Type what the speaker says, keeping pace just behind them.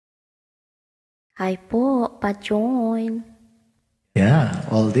Hi po, pa-join. Yeah,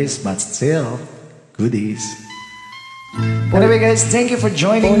 all this, but still, goodies. Anyway, guys, thank you for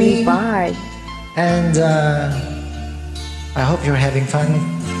joining me. Boulivard. And I hope you're having fun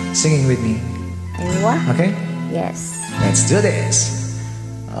singing with me. What? Okay? Yes. Let's do this.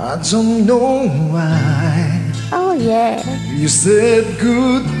 I don't know why Oh yeah. you said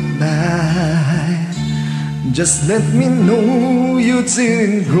goodbye. Just let me know you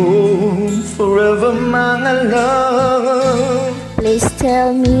didn't go forever, my love. Please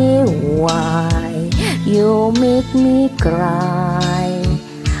tell me why you make me cry.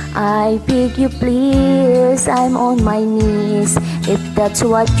 I beg you please, I'm on my knees, if that's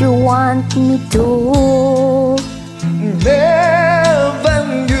what you want me to. Never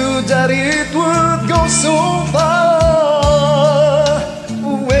knew that it would go so far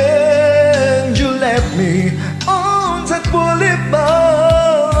when you left me on that boulevard.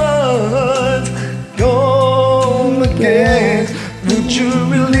 Come again, would you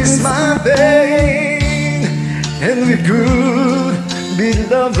release my pain, and we could be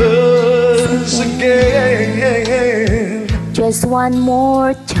lovers again. Just one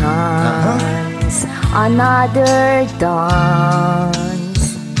more chance, another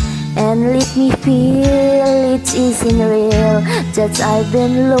dance, and let me feel it isn't real that I've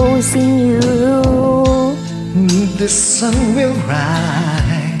been losing you. The sun will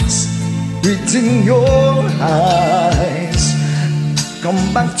rise within your eyes.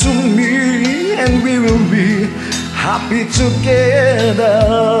 Come back to me and we will be happy together.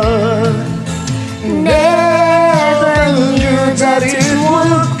 Never knew that it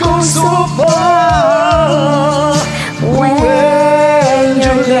would go so far when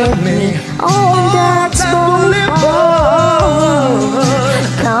you left me on that boulevard.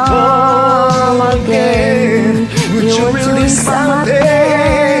 Come again, would you release my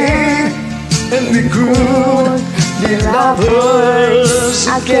pain, and we could be lovers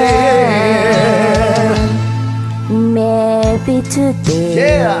again. Maybe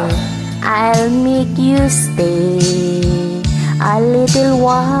today I'll make you stay a little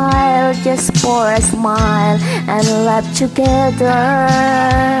while, just for a smile and laugh together.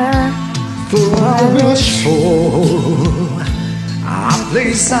 For I wish for a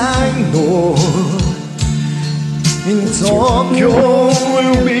place I know in Tokyo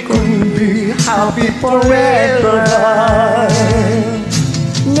where we could be happy forever.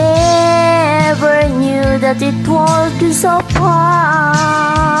 Never knew that it would go so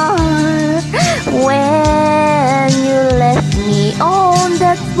far when you left me on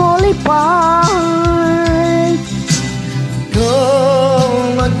that boulevard.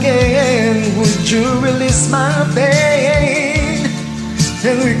 Come again, would you release my pain,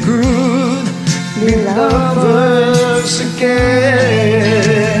 and we could be lovers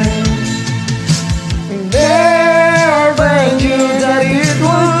again. Never knew that it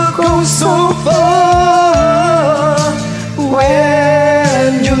would go so far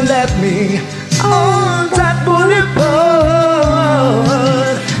when you left me on that boulevard.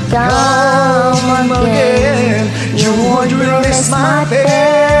 Come again, you would release my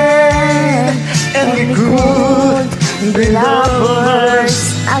pain, and we could be lovers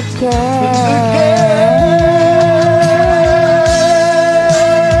again.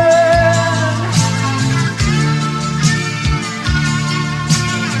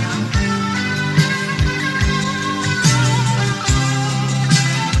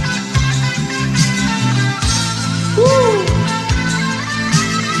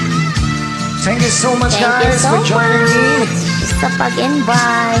 Thank you so much, Thank you guys, so for joining me. Sa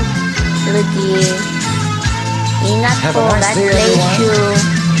pag-invite, Rudy. Ingat Have po, a nice God day, bless everyone. you.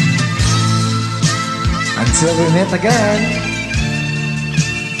 Until we meet again.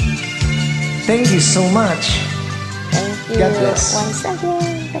 Thank you so much. Thank you God bless. once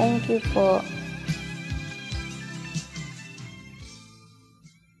again. Thank you po.